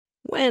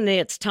When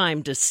it's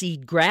time to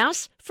seed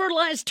grass,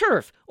 fertilize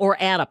turf, or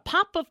add a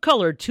pop of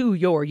color to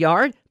your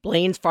yard,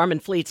 Blaine's Farm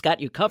and Fleet's got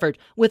you covered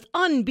with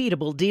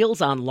unbeatable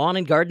deals on lawn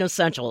and garden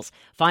essentials.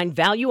 Find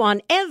value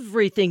on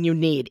everything you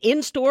need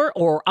in-store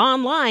or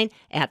online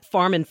at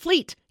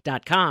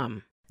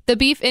farmandfleet.com. The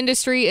beef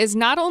industry is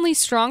not only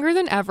stronger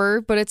than ever,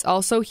 but it's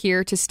also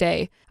here to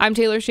stay. I'm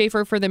Taylor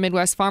Schaefer for the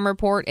Midwest Farm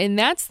Report, and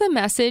that's the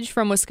message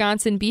from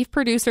Wisconsin beef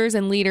producers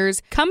and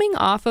leaders coming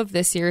off of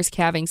this year's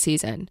calving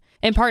season.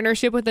 In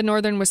partnership with the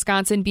Northern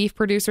Wisconsin Beef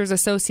Producers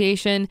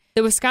Association,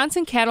 the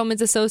Wisconsin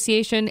Cattlemen's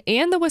Association,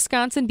 and the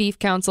Wisconsin Beef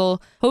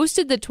Council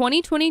hosted the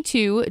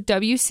 2022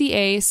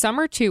 WCA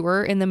Summer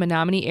Tour in the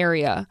Menominee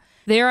area.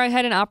 There I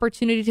had an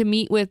opportunity to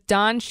meet with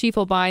Don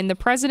Schiefelbein, the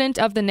president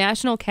of the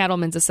National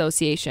Cattlemen's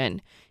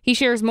Association. He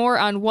shares more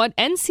on what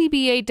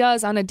NCBA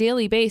does on a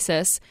daily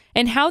basis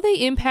and how they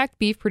impact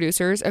beef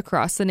producers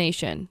across the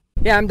nation.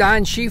 Yeah, I'm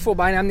Don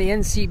Schiefelbein. I'm the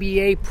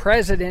NCBA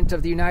president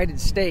of the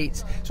United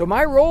States. So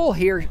my role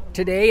here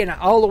today and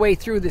all the way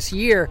through this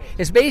year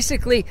is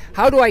basically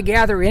how do I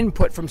gather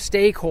input from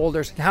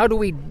stakeholders and how do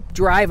we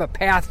drive a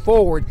path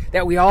forward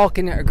that we all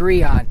can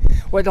agree on.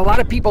 What a lot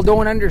of people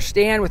don't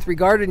understand with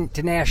regard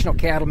to National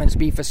Cattlemen's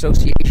Beef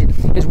Association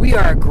is we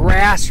are a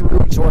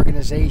grassroots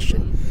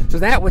organization. So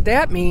what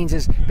that means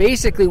is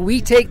basically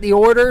we take the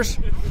orders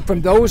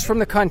from those from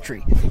the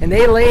country and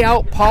they lay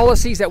out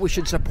policies that we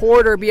should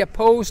support or be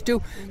opposed to.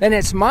 Then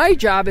it's my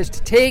job is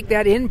to take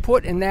that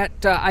input and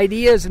that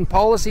ideas and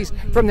policies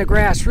from the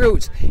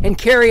grassroots and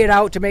carry it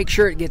out to make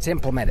sure it gets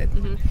implemented.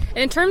 Mm-hmm.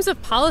 In terms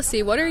of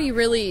policy, what are you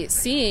really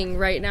seeing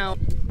right now?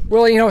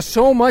 Well,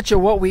 so much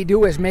of what we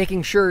do is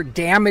making sure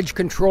damage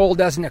control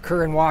doesn't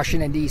occur in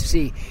Washington,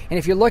 D.C. And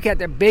if you look at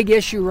the big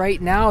issue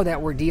right now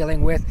that we're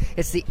dealing with,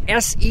 it's the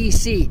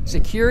SEC,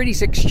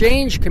 Securities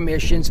Exchange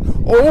Commission's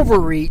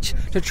overreach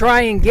to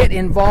try and get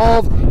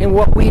involved in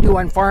what we do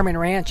on farm and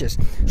ranches.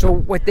 So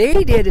what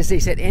they did is they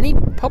said any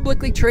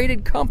publicly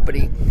traded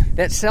company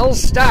that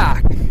sells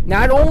stock,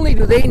 not only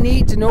do they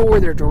need to know where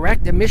their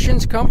direct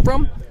emissions come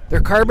from, their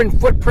carbon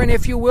footprint,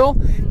 if you will.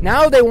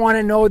 Now they want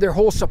to know their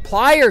whole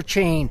supplier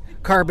chain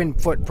carbon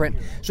footprint.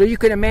 So you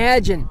can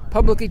imagine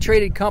publicly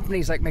traded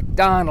companies like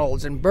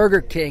McDonald's and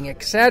Burger King,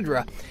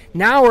 etc.,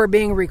 now are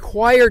being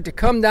required to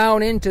come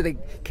down into the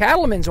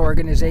cattlemen's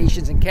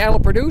organizations and cattle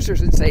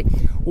producers and say,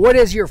 what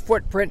is your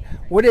footprint?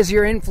 What is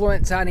your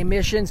influence on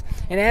emissions?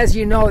 And as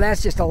you know,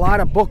 that's just a lot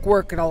of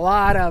bookwork and a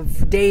lot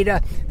of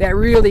data that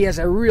really is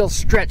a real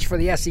stretch for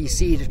the SEC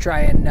to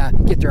try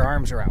and get their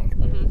arms around.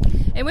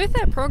 Mm-hmm. And with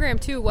that program,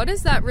 too, what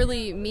does that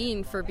really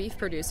mean for beef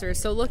producers?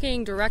 So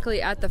looking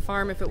directly at the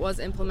farm, if it was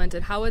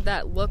implemented, how would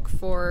that look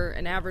for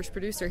an average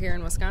producer here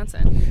in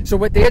Wisconsin? So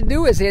what they'd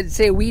do is they'd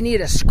say, we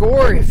need a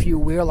score, if you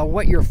will, of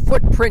what your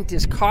footprint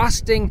is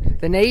costing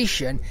the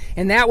nation.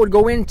 And that would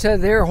go into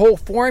their whole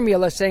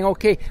formula saying,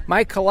 okay,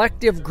 my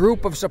collective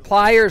group of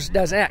suppliers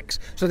does X.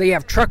 So they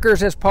have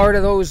truckers as part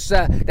of those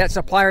that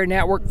supplier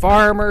network,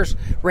 farmers,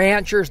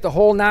 ranchers, the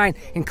whole nine.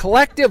 And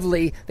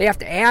collectively, they have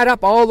to add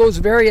up all those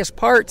various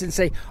parts and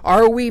say,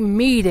 are we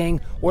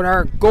meeting what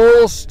our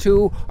goals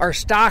to our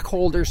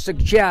stockholders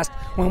suggest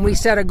when we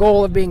set a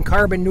goal of being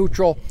carbon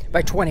neutral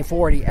by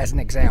 2040, as an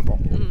example?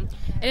 Mm-hmm.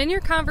 And in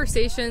your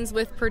conversations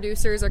with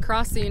producers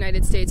across the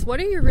United States, what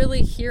are you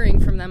really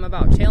hearing from them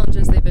about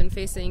challenges they've been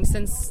facing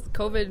since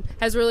COVID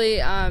has really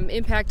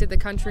impacted the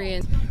country?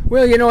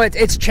 Well,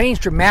 it's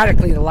changed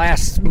dramatically the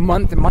last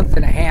month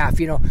and a half.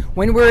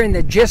 When we're in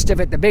the gist of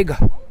it, the big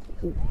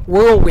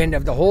whirlwind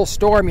of the whole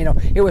storm,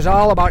 it was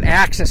all about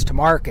access to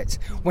markets.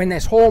 When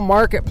this whole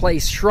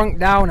marketplace shrunk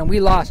down and we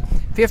lost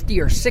 50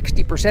 or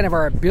 60% of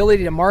our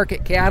ability to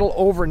market cattle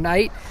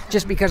overnight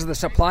just because of the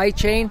supply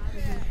chain,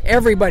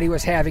 everybody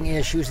was having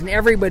issues and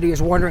everybody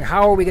was wondering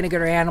how are we going to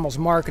get our animals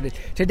marketed.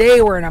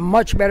 Today we're in a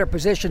much better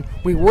position.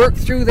 We worked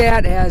through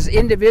that as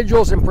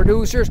individuals and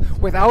producers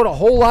without a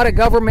whole lot of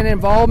government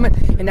involvement,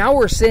 and now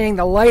we're seeing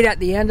the light at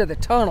the end of the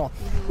tunnel.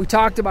 We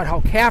talked about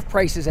how calf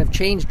prices have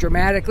changed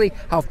dramatically,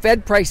 how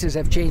fed prices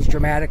have changed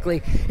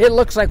dramatically. It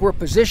looks like we're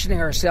positioning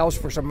ourselves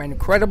for some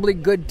incredibly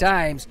good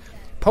times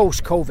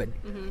post-COVID.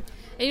 Mm-hmm.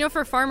 And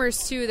for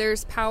farmers, too,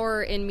 there's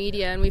power in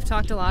media, and we've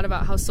talked a lot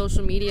about how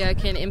social media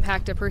can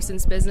impact a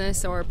person's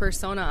business or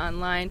persona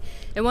online.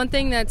 And one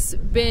thing that's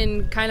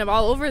been kind of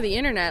all over the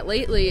internet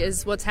lately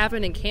is what's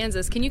happened in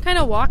Kansas. Can you kind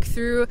of walk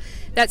through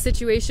that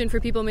situation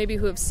for people maybe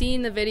who have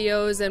seen the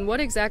videos and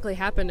what exactly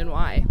happened and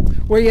why?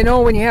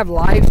 Well, when you have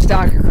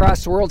livestock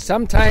across the world,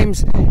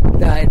 sometimes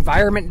the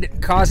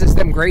environment causes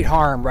them great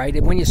harm, right?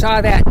 And when you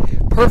saw that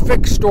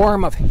perfect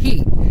storm of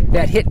heat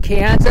that hit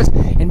Kansas,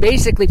 and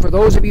basically for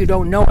those of you who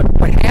don't know it,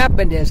 what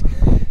happened is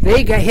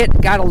they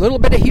got a little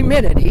bit of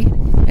humidity,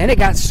 and it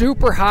got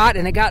super hot,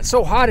 and it got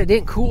so hot it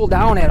didn't cool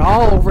down at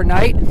all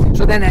overnight.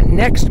 So then that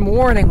next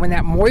morning, when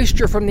that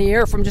moisture from the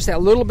air from just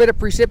that little bit of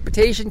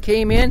precipitation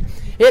came in,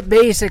 it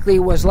basically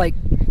was like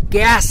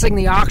gassing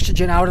the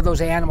oxygen out of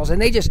those animals,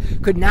 and they just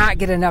could not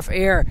get enough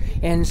air,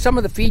 and some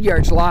of the feed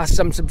yards lost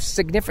some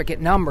significant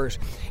numbers.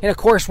 And of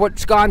course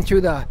what's gone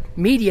through the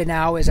media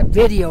now is a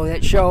video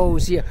that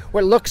shows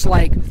what looks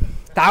like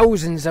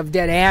thousands of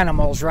dead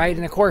animals, right?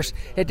 And of course,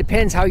 it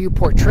depends how you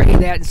portray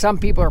that. And some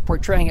people are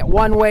portraying it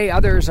one way,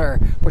 others are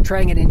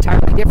portraying it an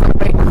entirely different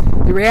way.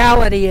 The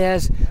reality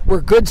is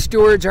we're good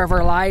stewards of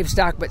our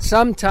livestock, but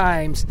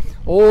sometimes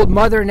old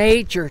Mother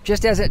Nature,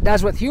 just as it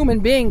does with human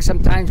beings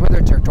sometimes, whether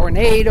it's a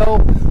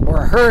tornado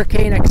or a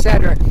hurricane,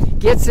 etc.,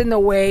 gets in the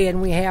way,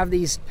 and we have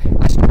these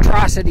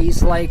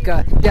atrocities like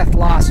death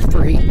lost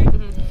for heat.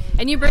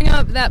 And you bring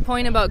up that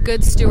point about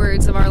good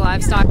stewards of our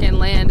livestock and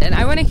land, and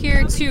I want to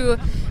hear too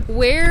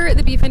where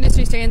the beef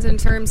industry stands in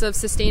terms of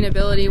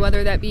sustainability,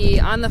 whether that be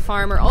on the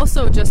farm or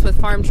also just with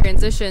farm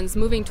transitions,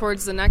 moving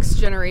towards the next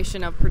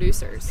generation of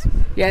producers.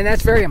 Yeah, and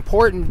that's very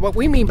important. What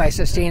we mean by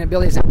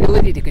sustainability is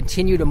ability to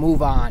continue to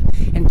move on.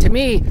 And to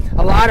me,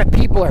 a lot of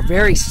people are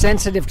very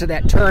sensitive to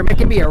that term. It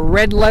can be a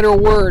red letter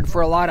word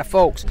for a lot of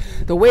folks.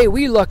 The way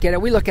we look at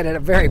it a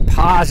very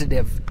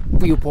positive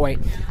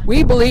viewpoint.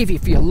 We believe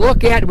if you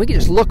look at it, we can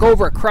just look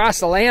over across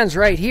the lands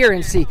right here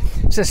and see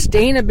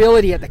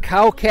sustainability at the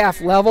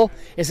cow-calf level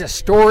is a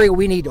story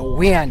we need to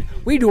win.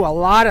 We do a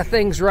lot of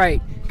things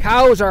right.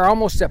 Cows are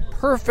almost a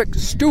perfect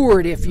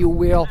steward, if you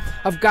will,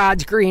 of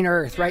God's green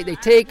earth, right? They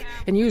take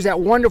and use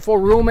that wonderful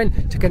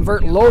rumen to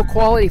convert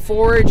low-quality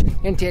forage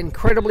into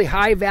incredibly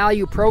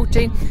high-value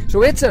protein.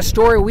 So it's a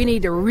story we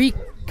need to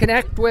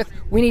reconnect with,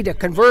 we need to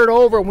convert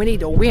over, we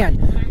need to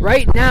win.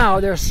 Right now,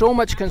 there's so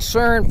much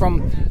concern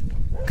from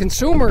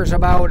consumers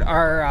about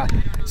our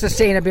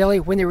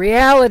sustainability, when the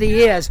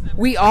reality is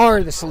we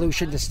are the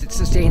solution to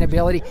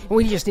sustainability, and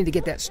we just need to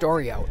get that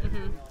story out.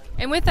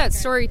 And with that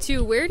story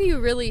too, where do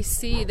you really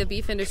see the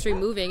beef industry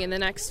moving in the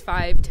next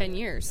 5-10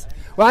 years?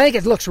 Well, I think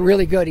it looks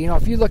really good. You know,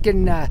 if you look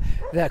in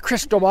the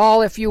crystal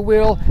ball, if you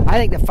will, I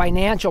think the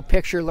financial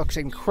picture looks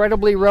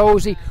incredibly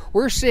rosy.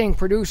 We're seeing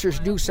producers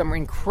do some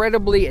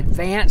incredibly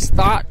advanced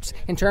thoughts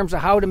in terms of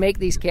how to make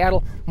these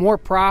cattle more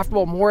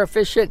profitable, more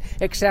efficient,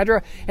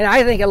 etc. And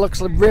I think it looks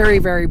very,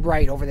 very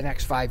bright over the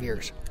next 5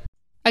 years.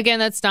 Again,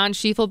 that's Don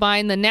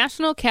Schiefelbein, the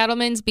National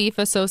Cattlemen's Beef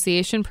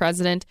Association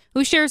president,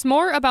 who shares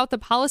more about the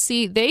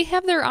policy they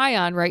have their eye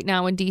on right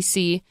now in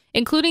D.C.,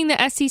 including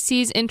the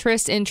SEC's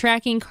interest in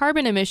tracking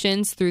carbon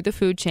emissions through the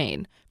food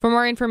chain. For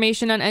more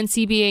information on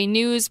NCBA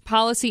news,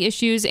 policy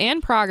issues,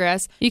 and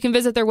progress, you can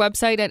visit their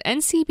website at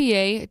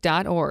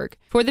ncba.org.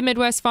 For the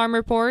Midwest Farm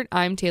Report,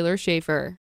 I'm Taylor Schaefer.